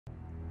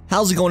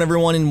How's it going,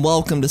 everyone, and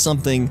welcome to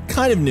something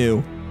kind of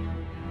new.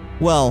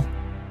 Well,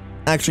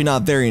 actually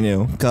not very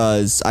new,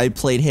 because I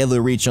played Halo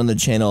Reach on the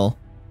channel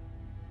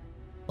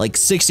like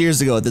 6 years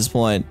ago at this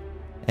point,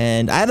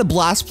 and I had a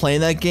blast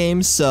playing that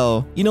game.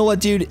 So you know what,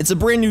 dude, it's a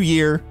brand new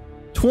year,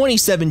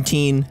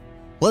 2017.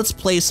 Let's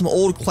play some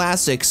old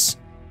classics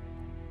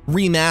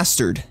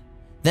remastered.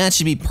 That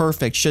should be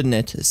perfect, shouldn't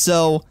it?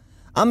 So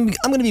I'm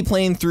gonna be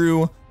playing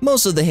through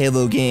most of the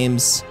Halo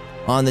games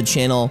on the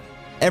channel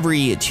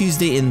every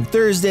Tuesday and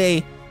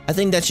Thursday. I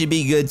think that should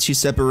be good to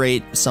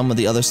separate some of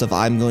the other stuff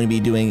I'm going to be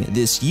doing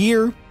this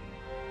year.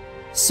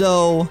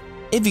 So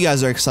if you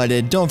guys are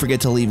excited, don't forget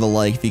to leave a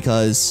like,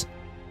 because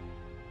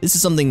this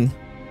is something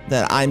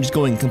that I'm just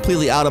going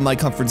completely out of my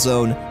comfort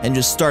zone and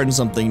just starting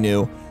something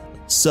new.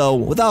 So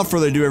without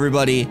further ado,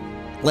 everybody,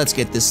 let's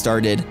get this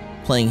started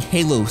playing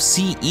Halo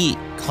CE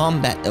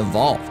Combat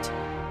Evolved.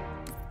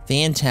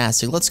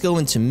 Fantastic. Let's go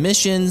into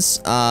missions.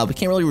 We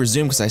can't really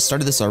resume because I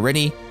started this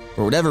already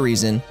for whatever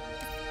reason.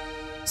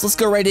 So let's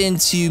go right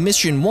into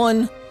mission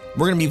 1.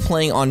 We're going to be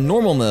playing on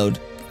normal mode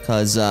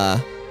because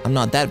I'm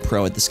not that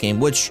pro at this game,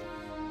 which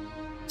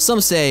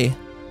some say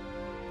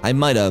I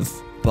might have,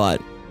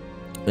 but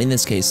in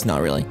this case,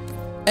 not really.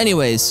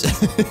 Anyways,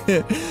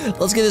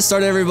 let's get this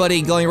started,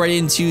 everybody, going right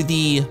into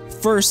the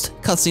first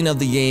cutscene of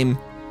the game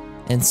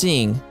and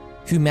seeing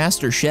who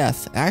Master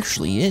Chef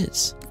actually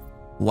is.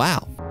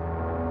 Wow.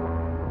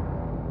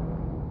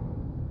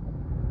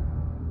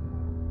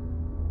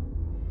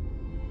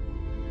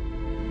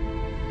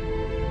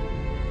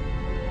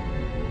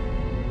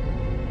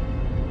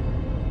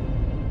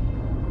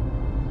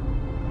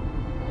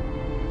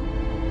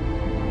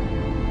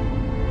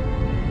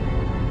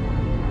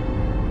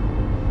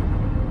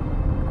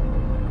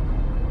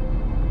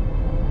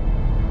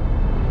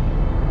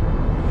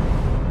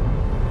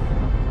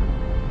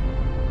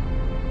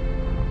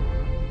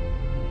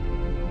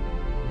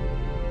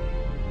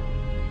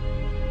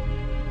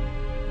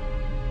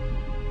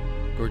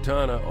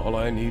 Cortana, all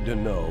I need to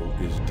know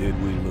is, did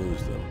we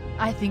lose them?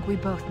 I think we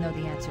both know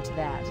the answer to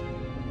that.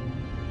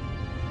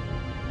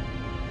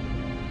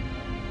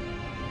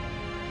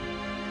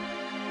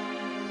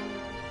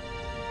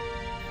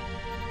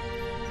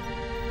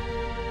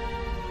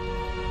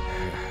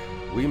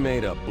 We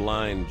made a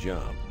blind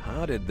jump.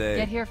 How did they...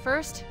 Get here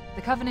first?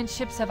 The Covenant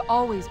ships have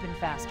always been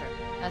faster.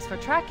 As for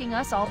tracking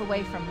us all the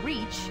way from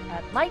Reach,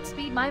 at light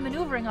speed my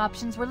maneuvering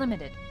options were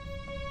limited.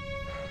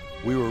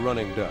 We were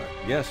running dark,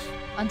 yes?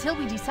 Until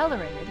we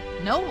decelerated,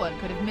 no one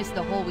could have missed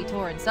the hole we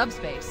tore in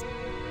subspace.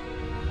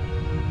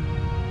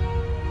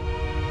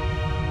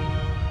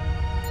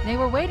 They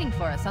were waiting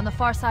for us on the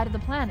far side of the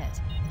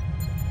planet.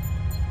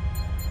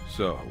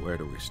 So, where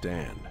do we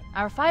stand?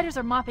 Our fighters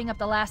are mopping up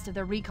the last of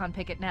their recon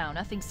picket now,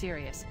 nothing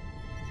serious.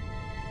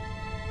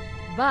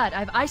 But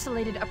I've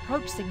isolated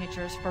approach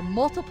signatures for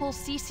multiple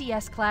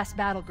CCS-class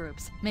battle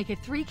groups. Make it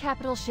 3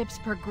 capital ships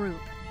per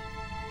group.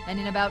 And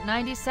in about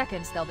 90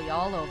 seconds, they'll be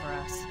all over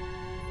us.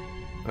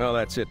 Well,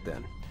 that's it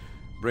then.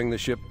 Bring the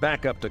ship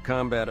back up to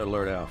Combat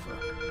Alert Alpha.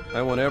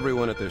 I want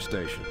everyone at their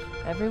stations.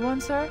 Everyone,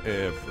 sir?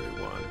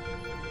 Everyone.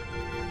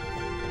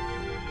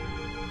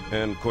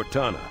 And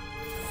Cortana.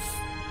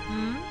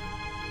 Hmm?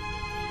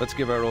 Let's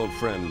give our old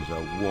friends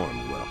a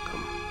warm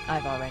welcome.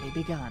 I've already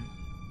begun.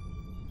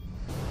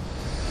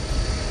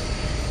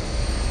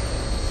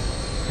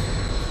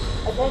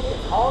 Attention,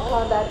 all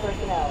combat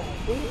personnel.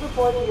 Please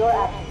report to your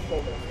action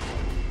station.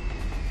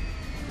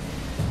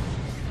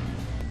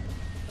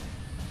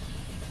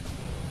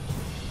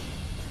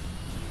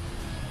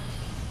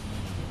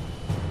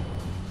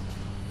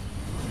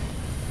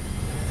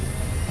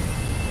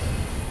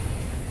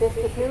 Fifth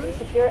platoon,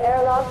 secure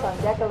airlocks on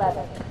deck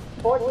 11.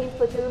 14th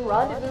platoon,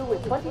 rendezvous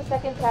with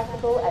 22nd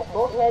Tactical at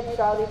Bulkhead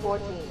Charlie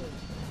 14.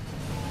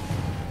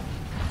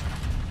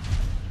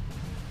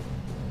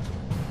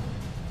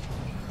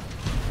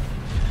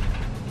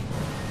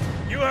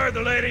 You heard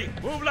the lady.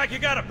 Move like you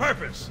got a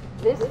purpose.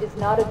 This is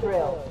not a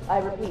drill. I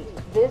repeat,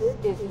 this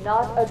is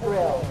not a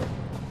drill.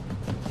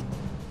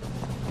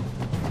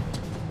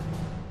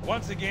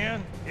 Once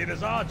again, it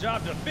is our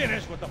job to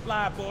finish what the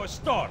flyboys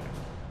started.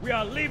 We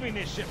are leaving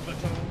this ship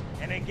platoon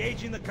and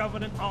engaging the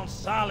Covenant on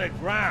solid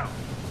ground.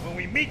 When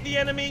we meet the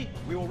enemy,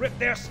 we will rip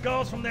their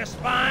skulls from their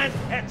spines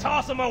and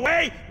toss them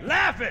away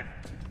laughing.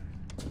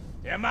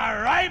 Am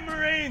I right,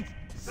 Marines?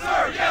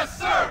 Sir, yes,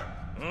 sir!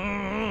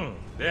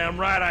 Damn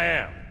right I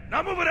am.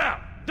 Now move it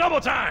out.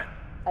 Double time.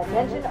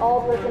 Attention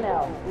all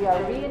personnel. We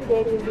are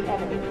re-engaging the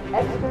enemy.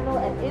 External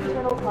and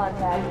internal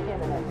contact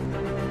imminent.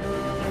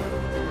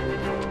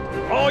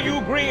 All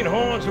you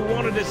greenhorns who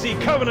wanted to see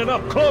Covenant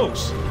up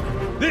close,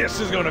 this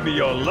is gonna be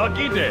your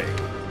lucky day.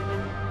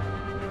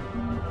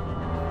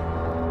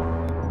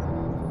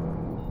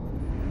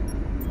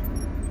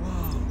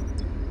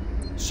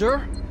 Whoa.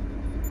 Sir?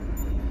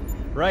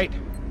 Right.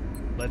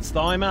 Let's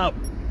thaw him out.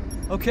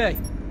 Okay.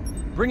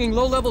 Bringing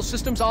low-level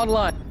systems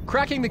online.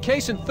 Cracking the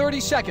case in 30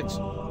 seconds.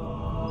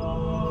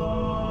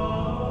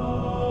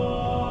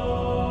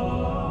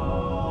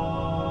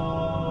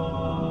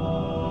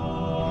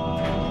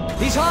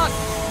 He's hot!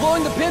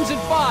 Blowing the pins in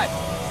 5.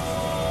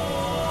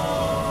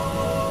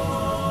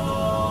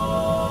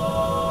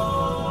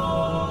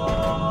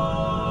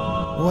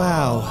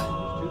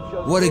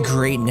 Wow. What a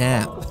great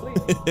nap.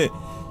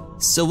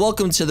 So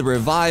welcome to the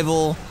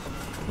revival.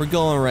 We're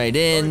going right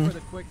in. Sorry for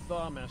the quick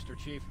thaw, Master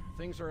Chief.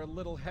 Things are a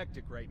little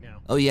hectic right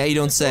now. Oh yeah, you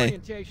don't say.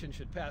 Orientation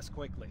should pass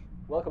quickly.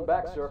 Welcome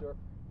back, sir.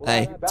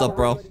 Hey, what's up,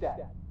 bro?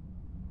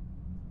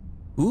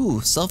 Ooh,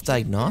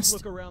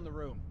 self-diagnostic. Look around the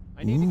room.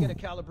 I need to get a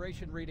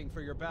calibration reading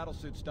for your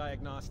battlesuit's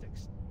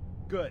diagnostics.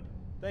 Good.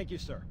 Thank you,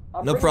 sir.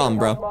 No problem,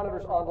 bro.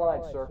 Monitors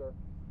online, sir.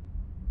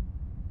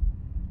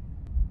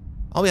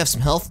 Oh, we have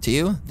some health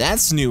too.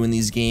 That's new in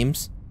these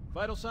games.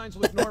 Vital signs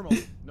look normal.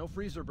 No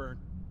freezer burn.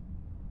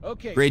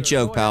 Okay. Great sir,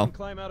 joke, go ahead pal. and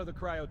climb out of the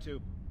cryo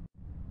tube.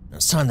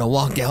 It's time to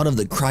walk out of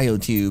the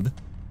cryo tube.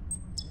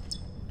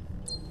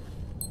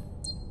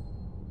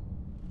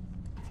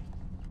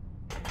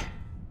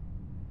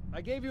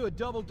 I gave you a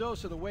double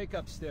dose of the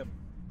wake-up stim.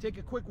 Take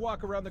a quick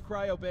walk around the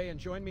cryo bay and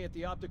join me at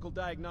the optical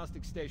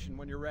diagnostic station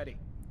when you're ready.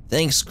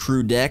 Thanks,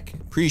 crew deck.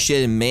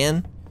 Appreciate it,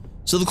 man.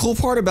 So the cool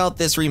part about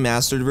this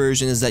remastered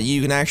version is that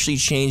you can actually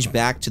change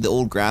back to the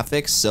old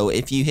graphics. So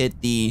if you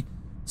hit the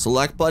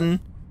select button,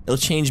 it'll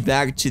change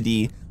back to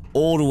the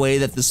old way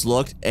that this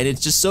looked, and it's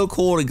just so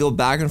cool to go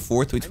back and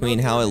forth between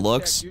how it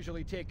looks,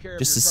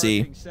 just to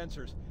see.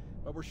 Sensors,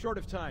 but we're short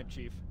of time,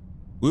 Chief.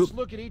 Whoop. Just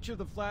look at each of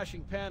the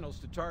flashing panels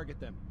to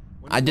target them.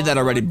 When I you did that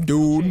log already, on,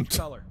 it'll dude. change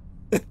color.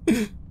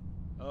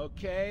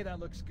 Okay, that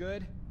looks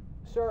good.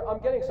 Sir, I'm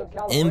getting some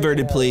calibration.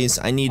 Inverted, please.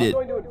 I need it.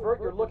 I'm going to invert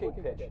your looking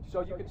pitch,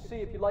 so you can see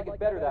if you like it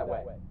better that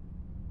way.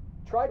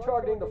 Try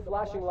targeting the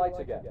flashing lights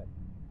again.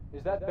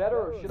 Is that better,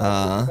 or should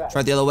I switch back?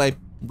 Try it the other way.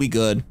 We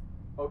good.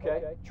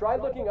 Okay. Try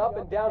looking up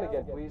and down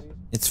again, please.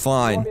 It's You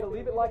want fine. me to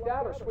leave it like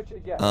that, or switch it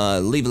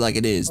again? Leave it like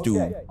it is,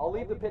 dude. Okay, I'll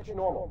leave the pitch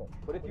normal.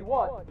 But if you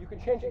want, you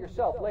can change it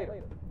yourself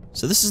later.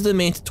 So this is the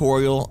main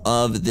tutorial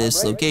of this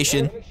Ready?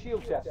 location. Energy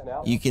shield test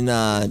now. You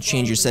can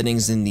change your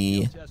settings in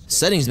the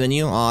settings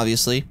menu,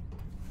 obviously.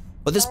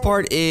 But this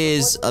part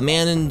is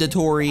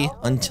mandatory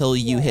until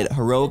you hit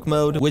heroic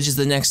mode, which is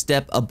the next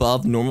step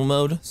above normal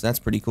mode. So that's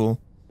pretty cool.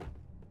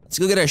 Let's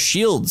go get our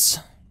shields.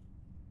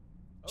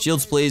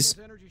 Shields, please.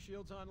 Energy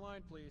shields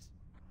online, please.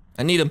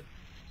 I need them.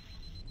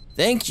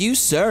 Thank you,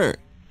 sir.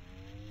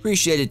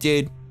 Appreciate it,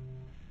 dude.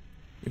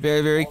 You're very,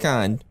 very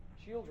kind.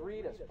 Shields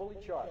read as fully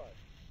charged.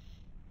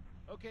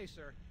 Okay,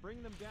 sir.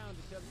 Bring them down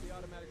to test the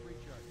automatic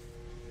recharge.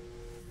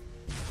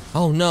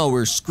 Oh no,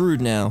 we're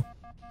screwed now.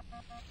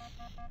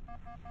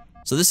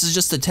 So this is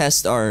just to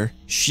test our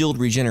shield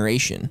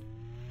regeneration.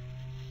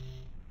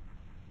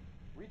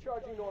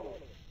 Recharging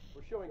normally.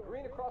 We're showing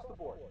green across the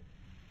board.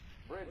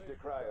 Bridge to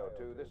Cryo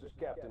 2, this is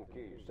Captain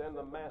Key. Send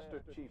the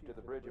Master Chief to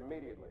the bridge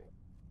immediately.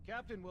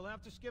 Captain, we'll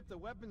have to skip the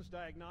weapons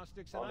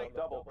diagnostics and On the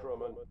double,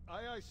 crewman.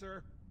 Aye, aye,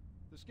 sir.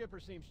 The skipper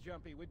seems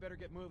jumpy. We'd better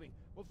get moving.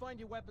 We'll find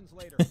you weapons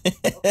later.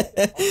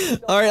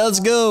 Alright, let's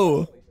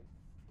go.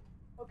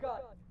 Oh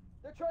god,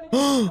 they're trying to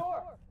get in the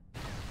door.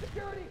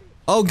 Security.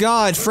 Oh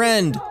god,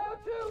 friend.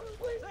 Cryo 2,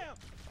 please.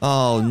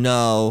 Oh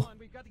no.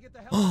 We've got to get the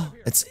hell out of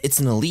here. It's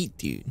an elite,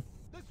 dude.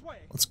 This way.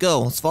 Let's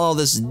go. Let's follow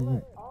this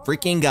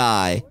freaking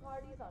guy.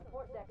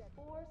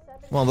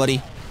 Come on,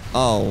 buddy.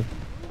 Oh.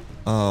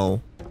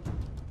 Oh.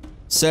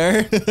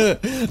 Sir?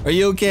 Are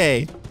you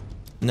okay?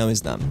 No,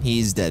 he's not.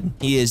 He's dead.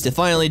 He is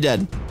defiantly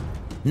dead.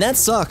 And that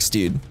sucks,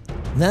 dude.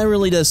 That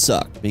really does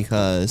suck,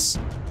 because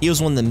he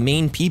was one of the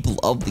main people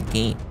of the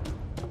game.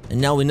 And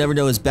now we never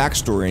know his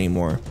backstory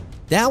anymore.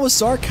 That was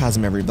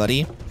sarcasm,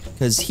 everybody.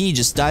 Because he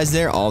just dies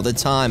there all the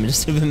time. It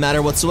doesn't even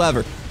matter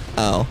whatsoever.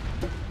 Oh.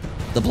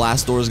 The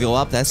blast doors go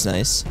up. That's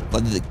nice.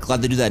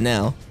 Glad to do that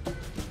now.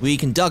 We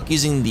can duck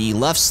using the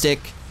left stick.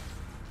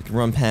 We can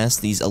run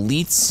past these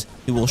elites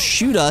who will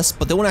shoot us,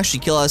 but they won't actually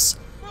kill us.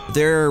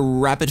 Their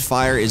rapid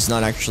fire is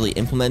not actually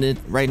implemented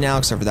right now,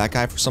 except for that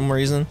guy for some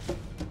reason.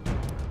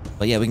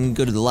 But yeah, we can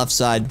go to the left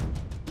side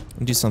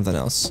and do something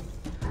else.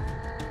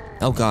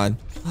 Oh god.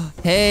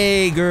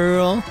 Hey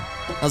girl,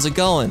 how's it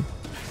going?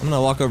 I'm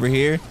gonna walk over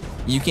here.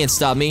 You can't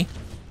stop me.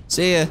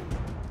 See ya.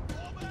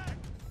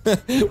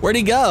 Where'd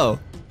he go?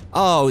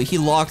 Oh, he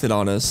locked it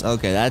on us.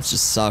 Okay, that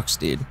just sucks,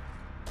 dude.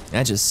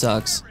 That just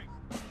sucks.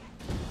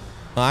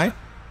 Alright.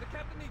 The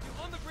captain needs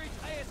you on the bridge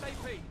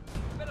ASAP.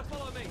 Better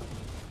follow me.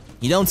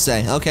 You don't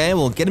say. Okay,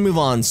 well, get a move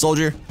on,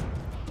 soldier.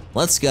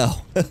 Let's go.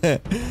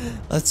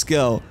 Let's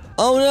go.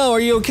 Oh no, are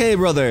you okay,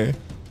 brother?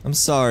 I'm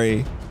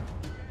sorry.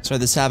 Sorry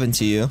this happened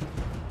to you.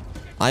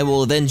 I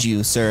will avenge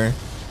you, sir.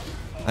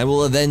 I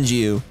will avenge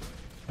you.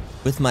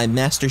 With my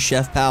Master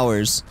Chef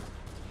powers.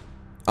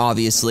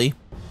 Obviously.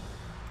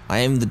 I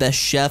am the best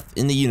chef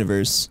in the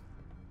universe.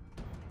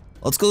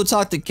 Let's go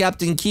talk to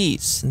Captain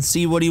Keys and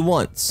see what he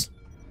wants.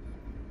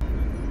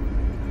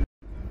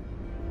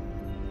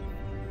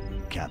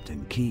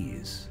 Captain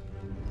Keys.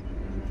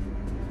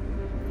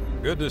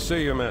 Good to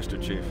see you, Master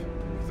Chief.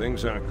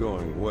 Things aren't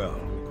going well.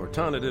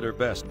 Cortana did her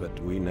best, but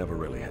we never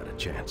really had a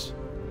chance.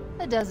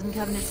 A dozen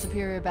Covenant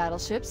superior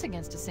battleships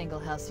against a single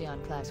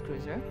Halcyon-class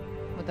cruiser.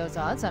 With those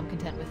odds, I'm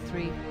content with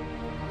 3,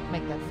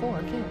 make that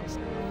 4 kills.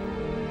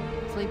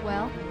 Sleep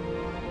well?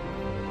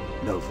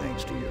 No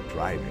thanks to your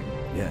driving,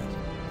 yes.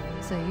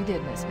 So you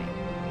did miss me.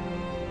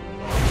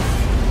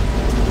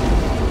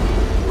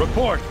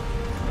 Report.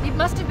 It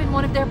must have been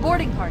one of their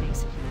boarding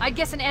parties. I'd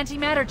guess an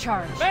antimatter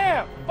charge.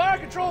 Ma'am! Fire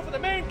control for the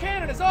main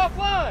cannon is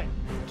offline!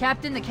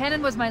 Captain, the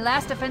cannon was my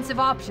last offensive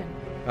option.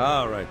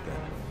 All right,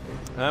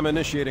 then. I'm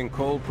initiating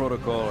Cold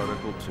Protocol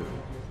Article 2.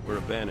 We're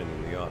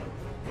abandoning the Autumn.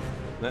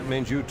 That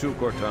means you too,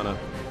 Cortana.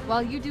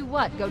 While you do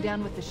what, go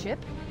down with the ship?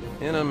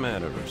 In a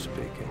manner of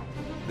speaking.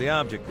 The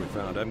object we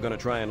found, I'm gonna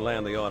try and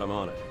land the Autumn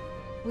on it.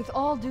 With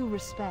all due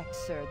respect,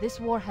 sir, this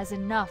war has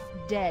enough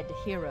dead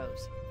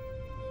heroes.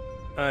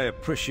 I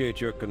appreciate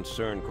your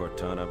concern,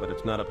 Cortana, but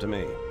it's not up to me.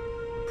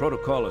 The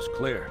protocol is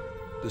clear.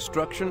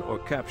 Destruction or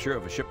capture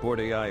of a shipboard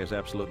AI is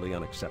absolutely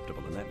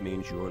unacceptable, and that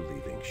means you're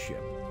leaving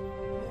ship.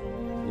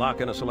 Lock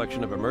in a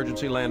selection of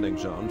emergency landing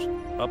zones,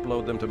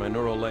 upload them to my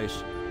neural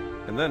lace,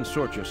 and then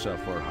sort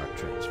yourself for a heart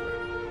transfer.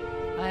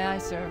 Aye, aye,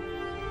 sir.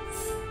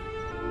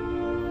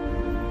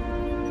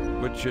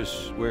 Which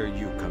is where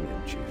you come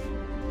in, Chief.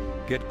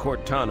 Get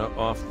Cortana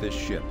off this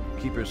ship.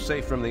 Keep her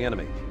safe from the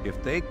enemy.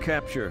 If they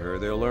capture her,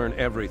 they'll learn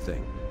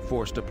everything.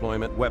 Force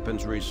deployment,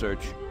 weapons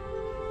research,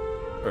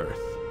 Earth.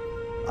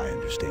 I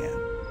understand.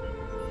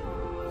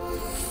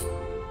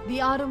 The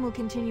Autumn will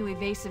continue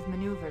evasive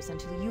maneuvers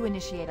until you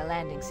initiate a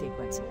landing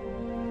sequence.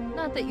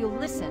 Not that you'll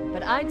listen,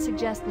 but I'd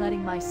suggest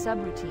letting my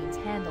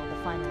subroutines handle the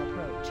final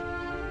approach.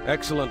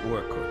 Excellent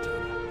work,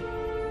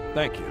 Cortana.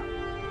 Thank you.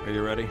 Are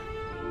you ready?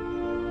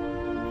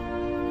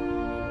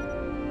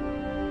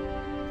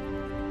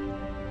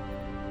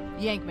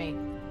 Yank me.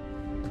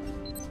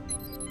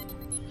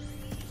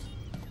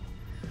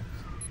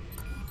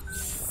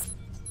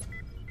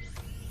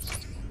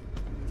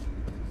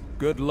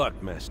 Good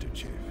luck, Master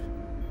Chief.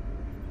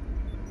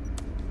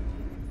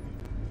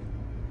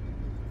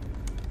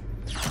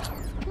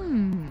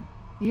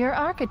 Your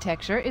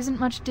architecture isn't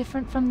much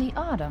different from the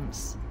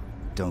Autumn's.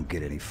 Don't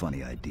get any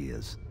funny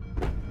ideas.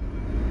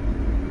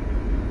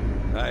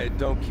 I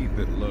don't keep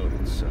it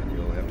loaded, son.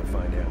 You'll have to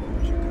find ammo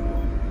as you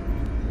go.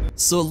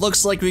 So it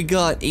looks like we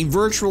got a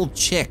virtual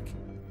chick.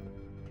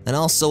 And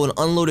also an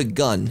unloaded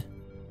gun.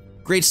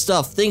 Great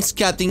stuff. Thanks,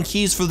 Captain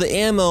Keyes, for the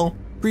ammo.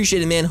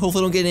 Appreciate it, man.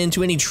 Hopefully I don't get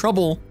into any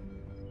trouble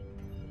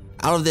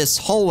out of this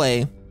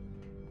hallway.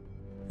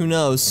 Who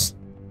knows?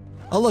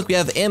 Oh look, we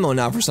have ammo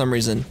now for some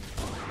reason.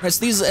 Alright,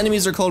 so these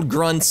enemies are called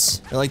grunts.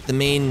 They're like the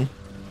main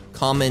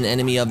common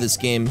enemy of this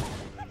game.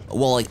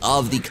 Well, like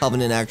of the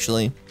Covenant,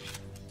 actually.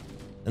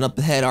 And up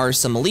ahead are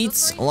some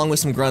elites, along with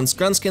some grunts.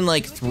 Grunts can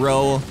like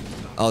throw...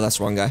 Oh, that's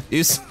the wrong guy.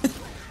 Oops.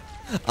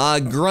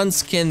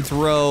 Grunts can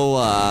throw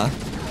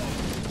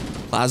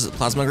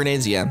plasma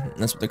grenades, yeah,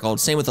 that's what they're called.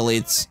 Same with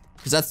elites,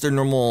 because that's their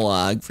normal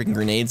freaking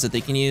grenades that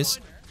they can use.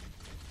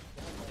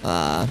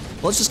 Well,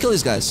 let's just kill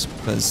these guys,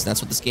 because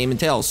that's what this game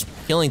entails.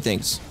 Killing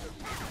things.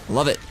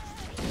 Love it.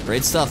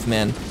 Great stuff,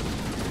 man.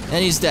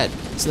 And he's dead.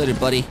 See you later,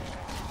 buddy.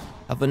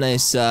 Have a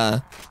nice,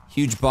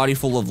 huge body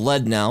full of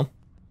lead now.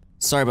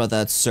 Sorry about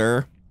that,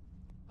 sir.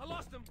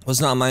 Was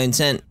not my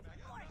intent.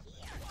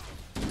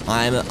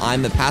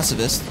 I'm a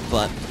pacifist,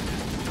 but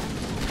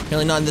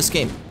apparently not in this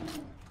game.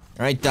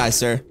 Alright, die,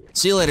 sir.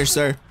 See you later,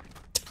 sir.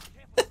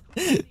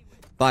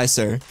 Bye,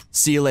 sir.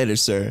 See you later,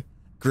 sir.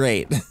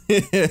 Great.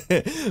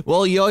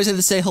 Well, you always have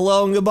to say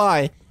hello and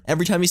goodbye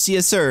every time you see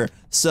a sir.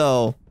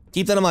 So,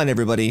 keep that in mind,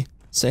 everybody.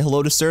 Say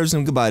hello to sirs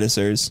and goodbye to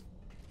sirs.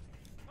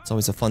 It's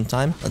always a fun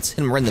time. Let's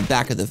hit him right in the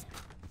back of the...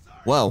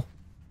 Whoa.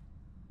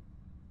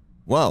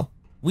 Whoa.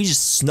 We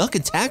just snuck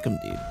attack him,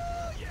 dude.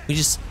 We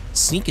just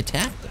sneak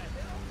attacked him.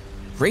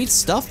 Great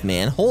stuff,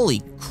 man.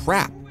 Holy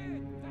crap.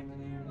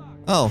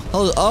 Oh,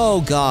 hello.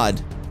 Oh, God.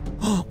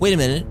 Wait a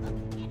minute.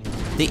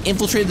 They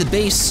infiltrated the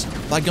base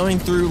by going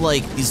through,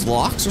 like, these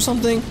locks or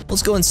something?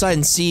 Let's go inside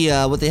and see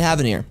what they have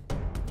in here.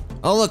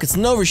 Oh, look, it's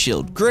an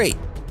overshield. Great.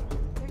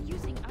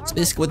 So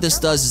basically what this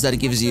does is that it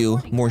gives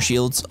you more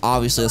shields.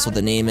 Obviously, that's what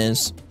the name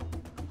is.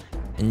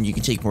 And you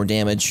can take more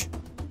damage.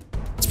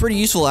 It's pretty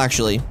useful,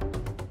 actually.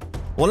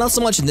 Well, not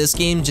so much in this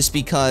game, just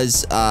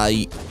because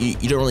you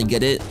don't really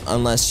get it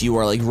unless you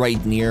are like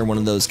right near one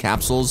of those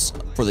capsules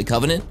for the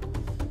Covenant.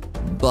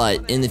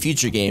 But in the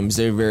future games,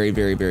 they're very,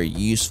 very, very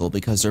useful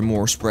because they're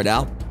more spread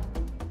out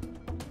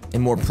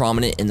and more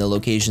prominent in the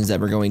locations that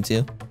we're going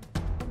to.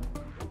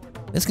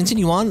 Let's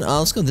continue on.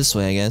 Let's go this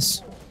way, I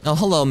guess. Oh,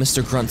 hello,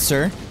 Mr. Grunt,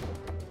 sir.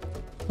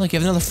 Look, you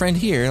have another friend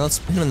here. Let's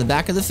hit him in the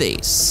back of the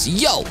face.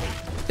 Yo!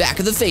 Back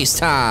of the face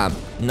time!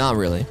 Not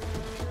really.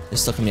 They're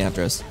still coming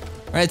after us.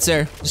 Alright,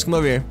 sir. Just come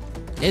over here.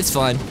 It's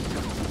fine.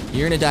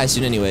 You're gonna die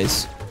soon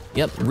anyways.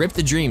 Yep, rip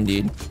the dream,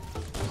 dude.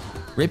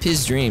 Rip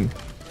his dream.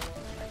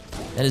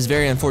 That is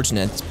very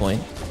unfortunate at this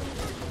point.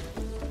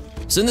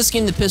 So in this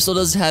game, the pistol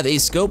does have a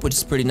scope, which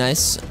is pretty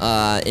nice.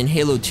 In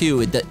Halo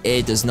 2,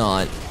 it does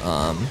not,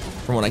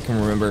 from what I can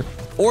remember.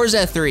 Or is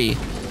that 3?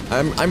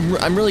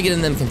 I'm really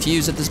getting them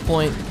confused at this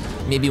point.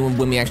 Maybe when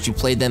we actually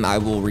played them, I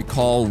will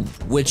recall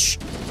which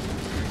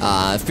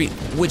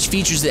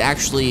features it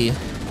actually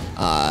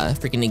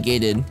freaking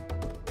negated.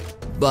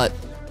 But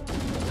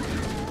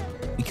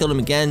we killed him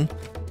again.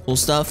 Cool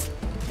stuff.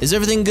 Is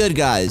everything good,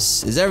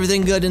 guys? Is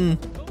everything good in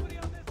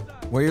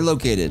where you're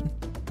located?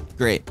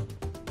 Great.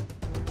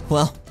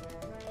 Well,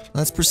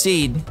 let's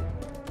proceed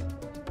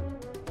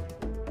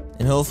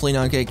and hopefully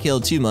not get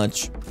killed too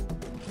much.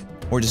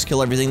 Or just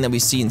kill everything that we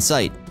see in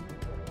sight.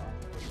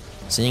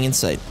 Seeing in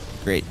sight.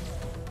 Great.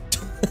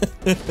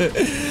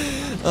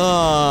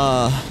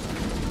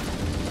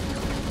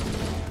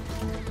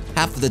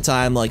 Half of the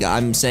time, like,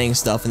 I'm saying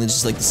stuff and it's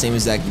just like the same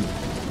exact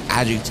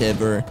adjective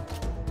or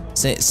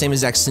same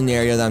exact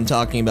scenario that I'm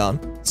talking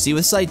about. See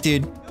with sight,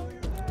 dude.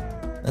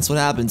 That's what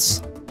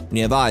happens when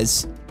you have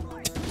eyes.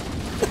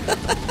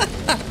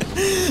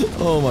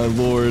 Oh my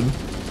lord.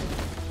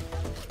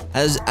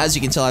 As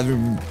you can tell,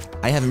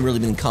 I haven't really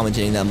been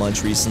commentating that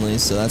much recently,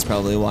 so that's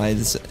probably why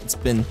it's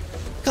been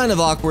kind of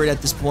awkward at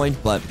this point,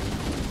 but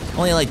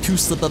only like 2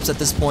 slip-ups at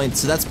this point,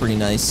 so that's pretty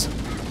nice.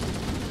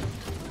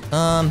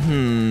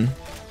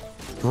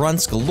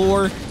 Grunts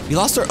galore. We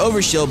lost our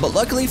overshield, but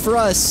luckily for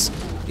us,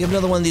 we have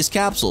another one of these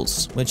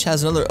capsules, which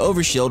has another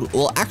overshield.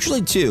 Well,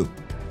 actually 2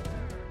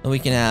 that we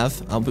can have.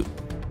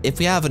 If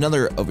we have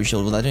another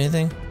overshield, will that do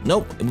anything?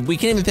 Nope, we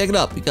can't even pick it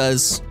up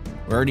because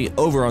we're already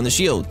over on the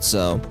shield,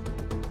 so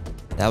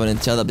that would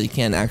entail that we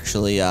can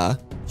actually,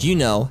 you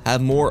know,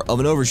 have more of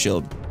an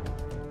overshield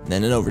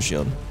than an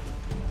overshield.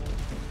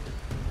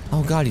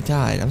 Oh god, he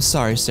died. I'm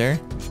sorry, sir.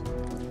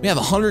 We have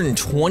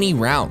 120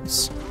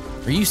 rounds.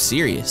 Are you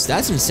serious?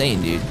 That's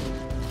insane, dude.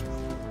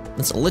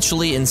 That's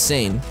literally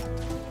insane.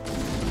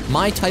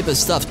 My type of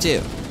stuff,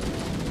 too.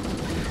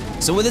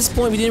 So at this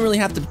point, we didn't really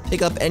have to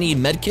pick up any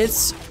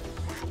medkits.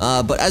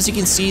 But as you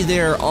can see,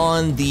 they're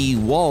on the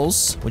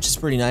walls, which is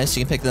pretty nice.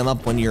 You can pick them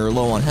up when you're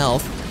low on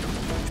health.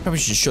 Probably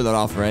should show that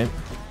off, right?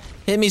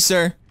 Hit me,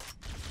 sir.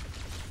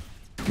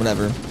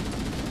 Whatever.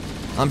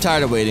 I'm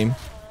tired of waiting.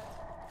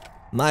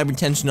 My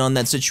retention on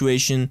that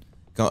situation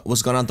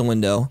was gone out the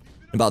window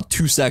in about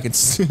 2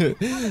 seconds.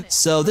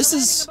 So this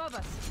is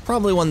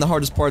probably one of the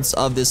hardest parts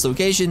of this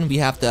location. We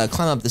have to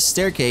climb up the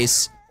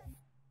staircase.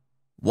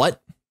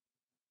 What?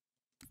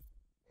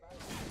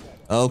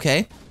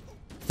 Okay.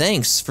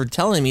 Thanks for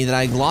telling me that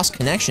I lost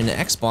connection to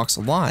Xbox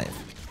Live.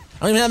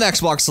 I don't even have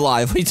Xbox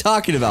Live. What are you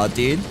talking about,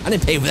 dude? I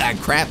didn't pay for that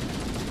crap.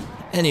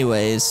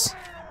 Anyways.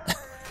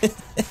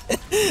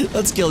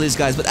 Let's kill these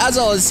guys. But as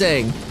I was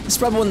saying, this is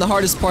probably one of the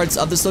hardest parts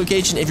of this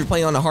location if you're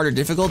playing on a harder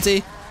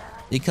difficulty.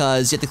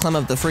 Because you have to climb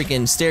up the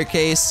freaking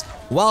staircase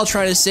while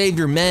trying to save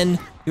your men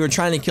who are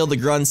trying to kill the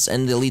grunts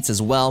and the elites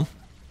as well.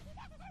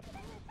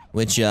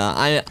 Which,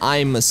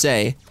 I must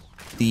say,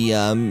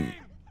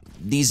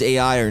 these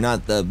AI are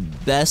not the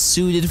best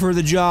suited for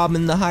the job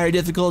in the higher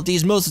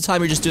difficulties. Most of the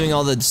time you're just doing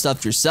all the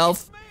stuff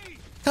yourself.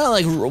 Kind of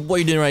like what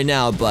you're doing right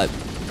now, but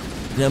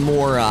in a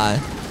more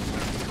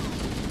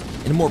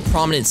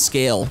prominent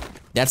scale.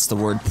 That's the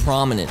word,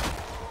 prominent.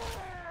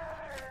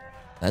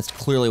 That's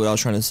clearly what I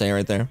was trying to say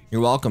right there.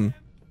 You're welcome.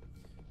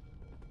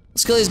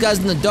 Let's kill these guys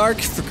in the dark,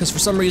 because for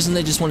some reason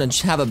they just want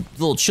to have a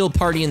little chill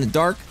party in the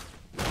dark.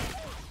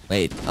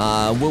 Wait,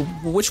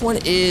 which one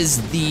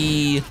is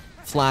the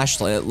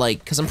flashlight? Like,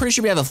 because I'm pretty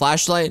sure we have a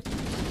flashlight.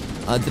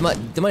 They might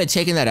have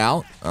taken that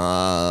out.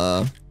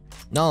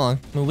 No, I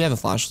mean, we have a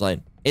flashlight.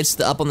 It's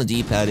the up on the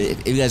D-pad,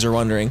 if you guys are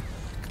wondering.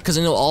 Because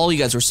I know all you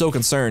guys were so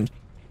concerned.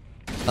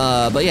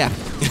 But yeah.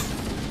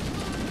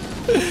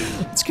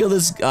 Let's kill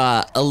this,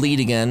 elite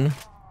again.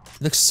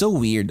 He looks so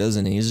weird,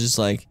 doesn't he? He's just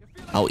like,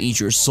 I'll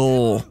eat your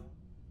soul.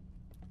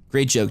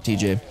 Great joke,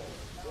 TJ.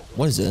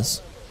 What is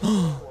this?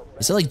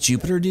 Is that like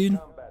Jupiter, dude?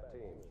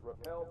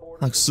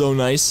 Looks so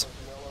nice.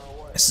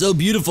 So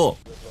beautiful.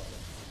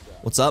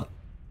 What's up?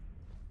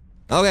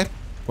 Okay.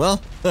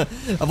 Well,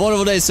 have a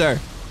wonderful day,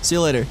 sir. See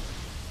you later.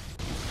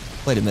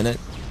 Wait a minute.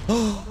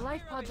 Go,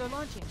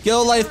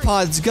 life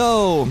pods,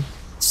 go!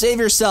 Save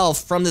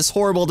yourself from this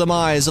horrible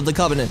demise of the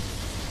Covenant.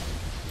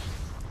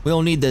 We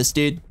don't need this,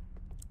 dude.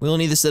 We don't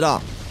need this at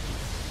all.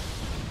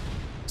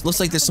 So looks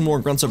like there's some more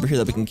grunts over here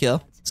that we can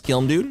kill. Let's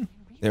kill them, dude.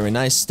 Very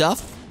nice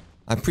stuff.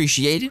 I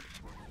appreciate it.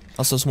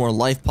 Also some more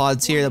life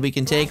pods here that we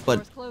can take,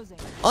 but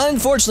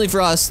unfortunately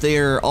for us,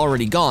 they're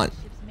already gone.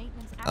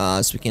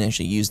 So we can't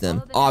actually use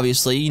them.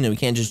 Obviously, you know, we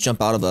can't just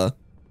jump out of a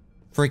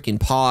freaking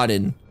pod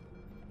and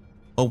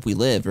hope we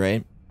live,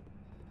 right?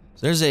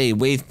 So there's a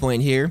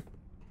waypoint here,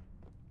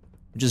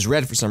 which is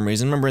red for some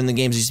reason. Remember in the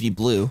games it used to be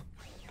blue,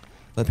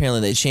 but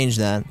apparently they changed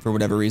that for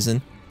whatever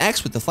reason.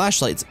 X with the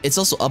flashlights. It's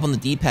also up on the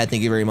D-pad,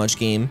 thank you very much,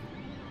 game.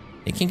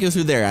 It can't go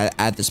through there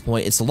at this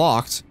point. It's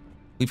locked.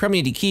 We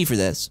probably need a key for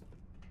this,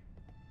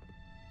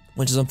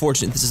 which is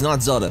unfortunate. This is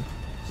not Zelda.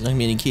 There's not gonna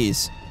be any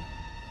keys.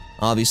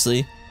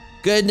 Obviously.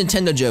 Good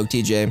Nintendo joke,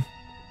 TJ.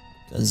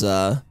 Because,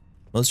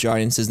 most of your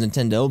audience is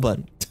Nintendo, but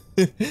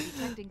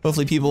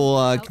hopefully people,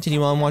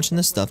 continue on watching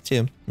this stuff,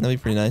 too. That'd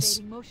be pretty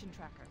nice.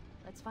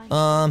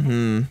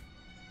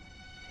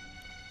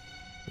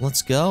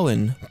 Let's go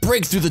and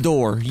break through the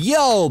door.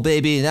 Yo,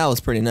 baby! That was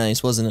pretty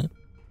nice, wasn't it?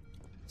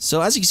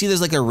 So, as you can see,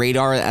 there's like a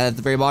radar at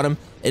the very bottom.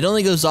 It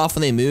only goes off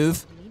when they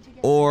move,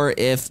 or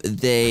if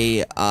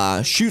they,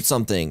 shoot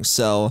something.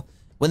 So,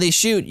 when they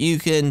shoot, you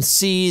can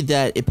see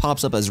that it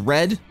pops up as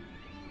red.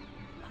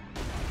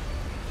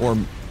 Or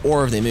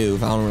if they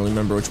move. I don't really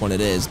remember which one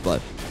it is,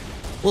 but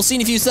we'll see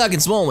in a few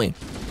seconds, won't we?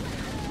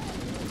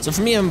 So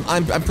for me, I'm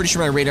pretty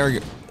sure my radar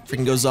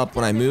freaking goes up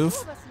when I move.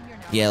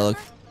 Yeah, look.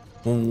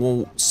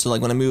 So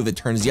like when I move, it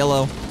turns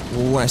yellow.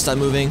 When I stop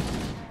moving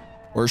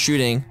or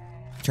shooting,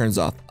 it turns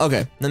off.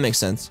 Okay, that makes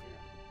sense.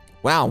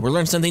 Wow, we're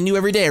learning something new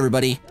every day,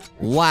 everybody.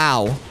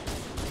 Wow.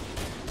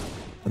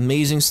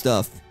 Amazing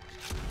stuff.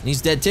 And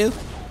he's dead too?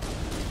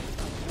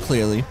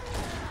 Clearly.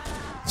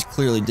 He's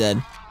clearly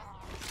dead.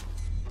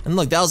 And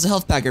look, that was the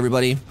health pack,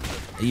 everybody.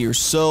 You're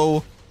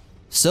so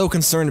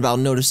concerned about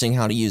noticing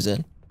how to use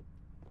it.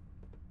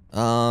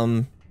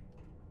 Yeah,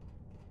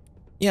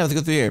 let's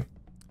go through here.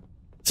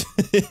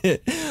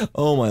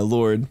 Oh my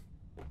lord.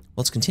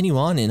 Let's continue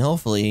on and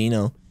hopefully, you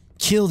know,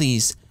 kill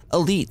these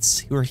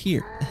elites who are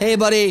here. Hey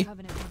buddy!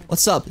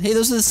 What's up? Hey,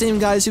 those are the same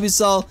guys who we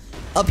saw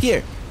up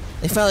here.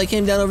 They finally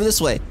came down over this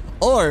way.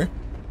 Or,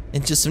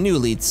 it's just some new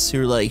elites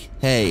who are like,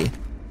 hey,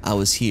 I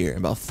was here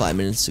about 5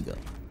 minutes ago.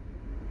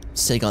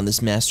 Let's take on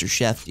this master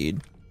chef,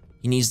 dude.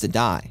 He needs to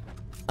die.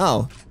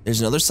 Oh,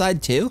 there's another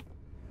side too?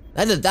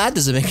 That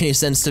doesn't make any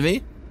sense to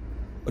me.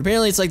 But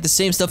apparently it's like the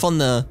same stuff on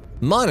the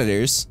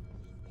monitors,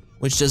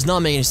 which does not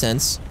make any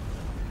sense.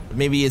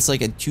 Maybe it's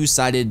like a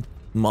two-sided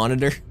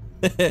monitor?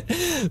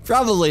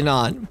 Probably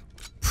not.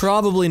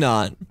 Probably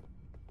not.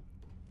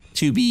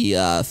 To be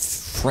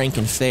frank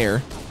and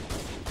fair.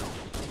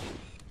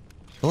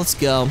 But let's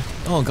go.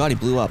 Oh god, he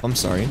blew up. I'm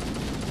sorry.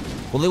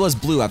 Well, it was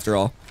blue after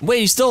all.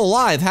 Wait, he's still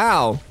alive.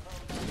 How?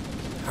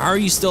 How are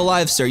you still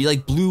alive, sir? You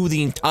like blew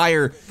the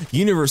entire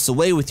universe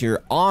away with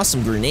your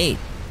awesome grenade.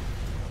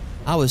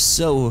 I was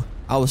so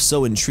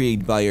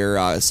intrigued by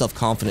your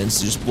self-confidence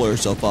to just blow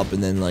yourself up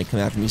and then like come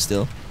after me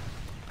still.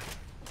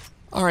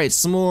 Alright,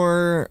 some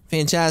more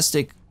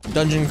fantastic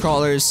dungeon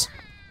crawlers.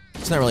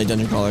 It's not really a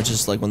dungeon crawler, it's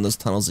just like one of those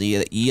tunnels that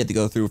you had to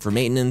go through for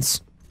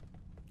maintenance.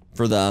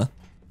 For the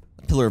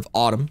Pillar of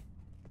Autumn.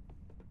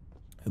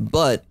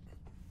 But,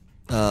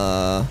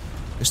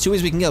 there's two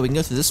ways we can go. We can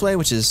go through this way,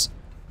 which is,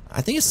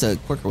 I think it's the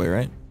quicker way,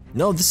 right?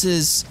 No, this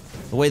is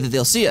the way that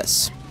they'll see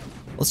us.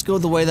 Let's go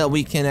the way that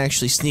we can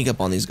actually sneak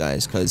up on these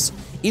guys, because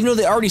even though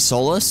they already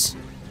saw us,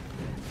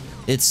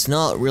 it's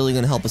not really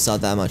gonna help us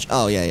out that much.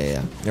 Oh,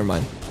 yeah. Never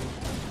mind.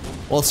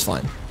 Well, it's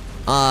fine.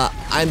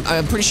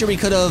 I'm pretty sure we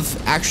could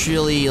have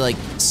actually, like,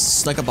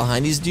 snuck up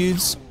behind these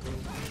dudes,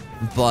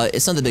 but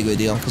it's not that big of a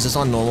deal, because it's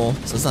on normal,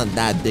 so it's not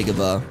that big of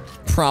a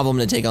problem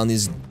to take on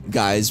these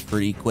guys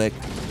pretty quick.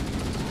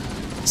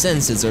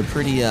 Sentences are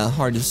pretty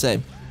hard to say.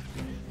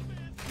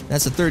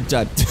 That's the third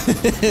time.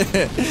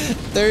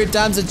 Third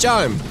time's a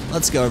charm.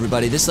 Let's go,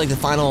 everybody. This is like the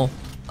final,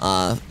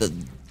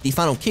 the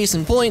final case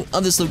in point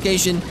of this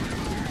location.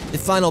 The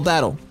final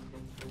battle.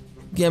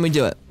 Can we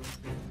do it?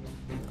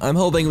 I'm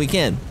hoping we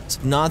can.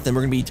 If not, then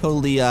we're gonna be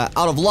totally out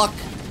of luck.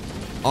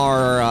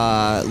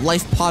 Our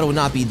life pod will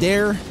not be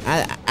there.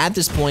 At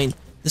this point,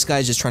 this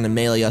guy's just trying to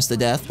melee us to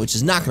death, which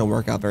is not gonna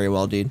work out very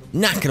well, dude.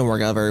 Not gonna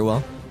work out very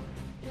well.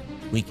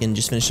 We can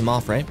just finish him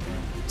off, right?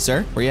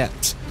 Sir, where you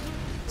at?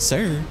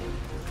 Sir?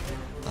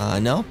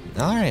 No?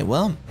 Alright,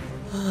 well.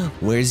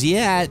 Where's he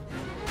at?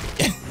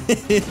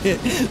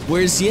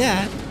 Where's he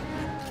at?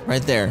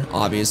 Right there,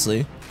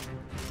 obviously.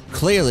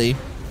 Clearly.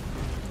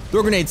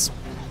 Throw grenades.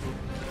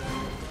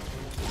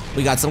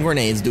 We got some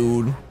grenades,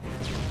 dude.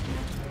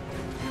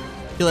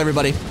 Kill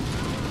everybody.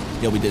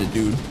 Yeah, we did it,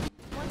 dude.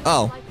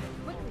 Oh.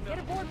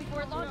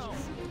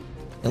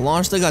 It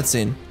launched the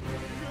cutscene.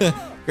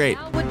 Great.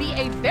 Now would be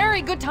a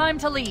very good time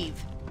to leave.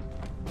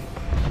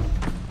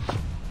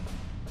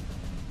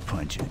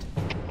 Punch it.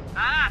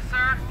 Aye,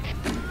 sir.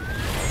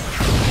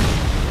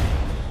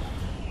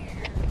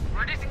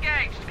 We're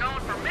disengaged,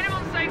 going for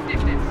minimum safe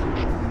distance.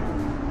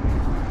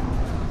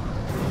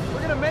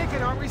 We're gonna make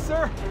it, aren't we,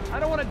 sir? I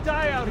don't want to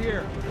die out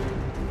here.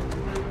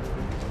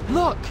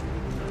 Look!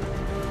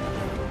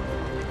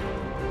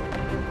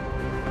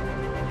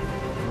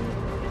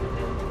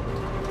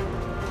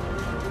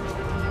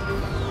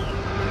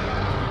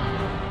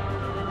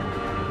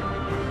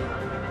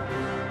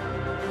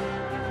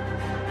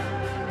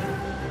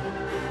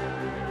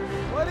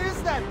 What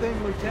is that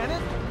thing,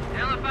 Lieutenant?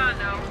 Hell if I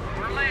know.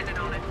 We're landing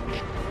on it.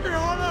 You're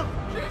on him!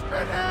 She's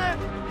been hit! I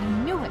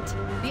knew it.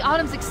 The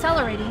Autumn's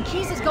accelerating.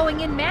 Keys is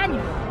going in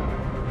manual.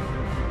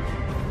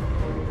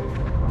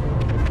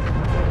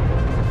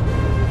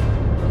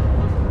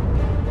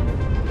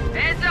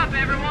 Heads up,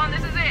 everyone.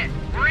 This is it.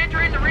 We're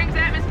entering the ring's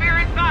atmosphere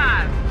in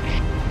 5.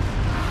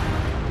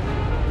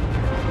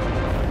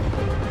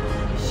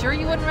 You sure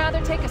you wouldn't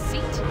rather take a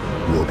seat?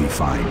 We'll be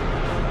fine.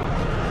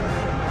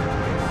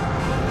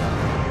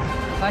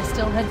 If I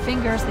still had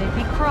fingers, they'd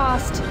be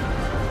crossed.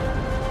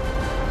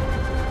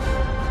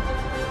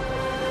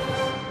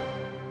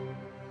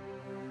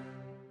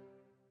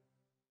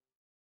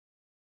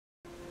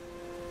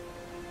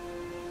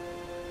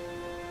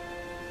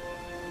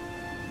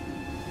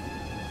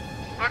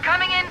 We're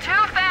coming in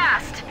too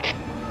fast.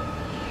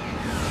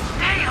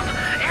 Damn!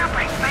 Air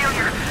brake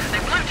failure. They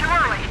blew too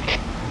early.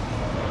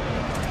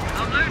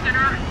 I'm losing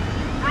her.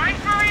 Brace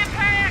for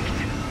impact!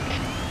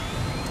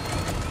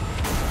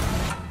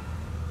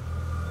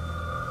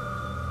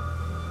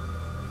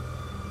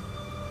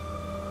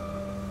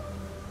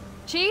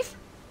 Chief?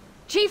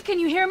 Chief, can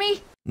you hear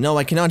me? No,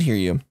 I cannot hear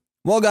you.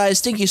 Well, guys,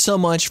 thank you so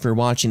much for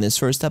watching this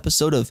first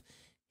episode of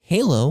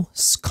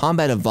Halo's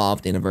Combat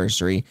Evolved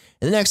Anniversary.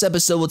 In the next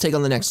episode, we'll take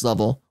on the next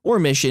level, or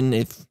mission,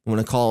 if you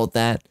want to call it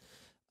that.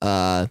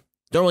 Don't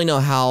really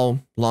know how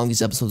long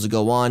these episodes will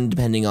go on,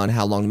 depending on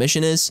how long the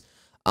mission is.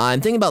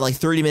 I'm thinking about like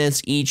 30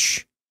 minutes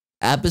each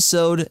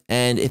episode,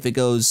 and if it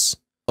goes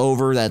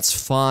over, that's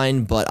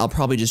fine, but I'll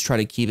probably just try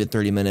to keep it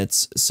 30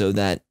 minutes so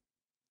that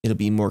it'll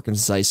be more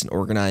concise and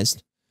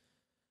organized.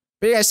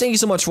 But yeah, guys, thank you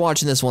so much for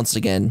watching this once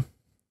again,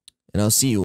 and I'll see you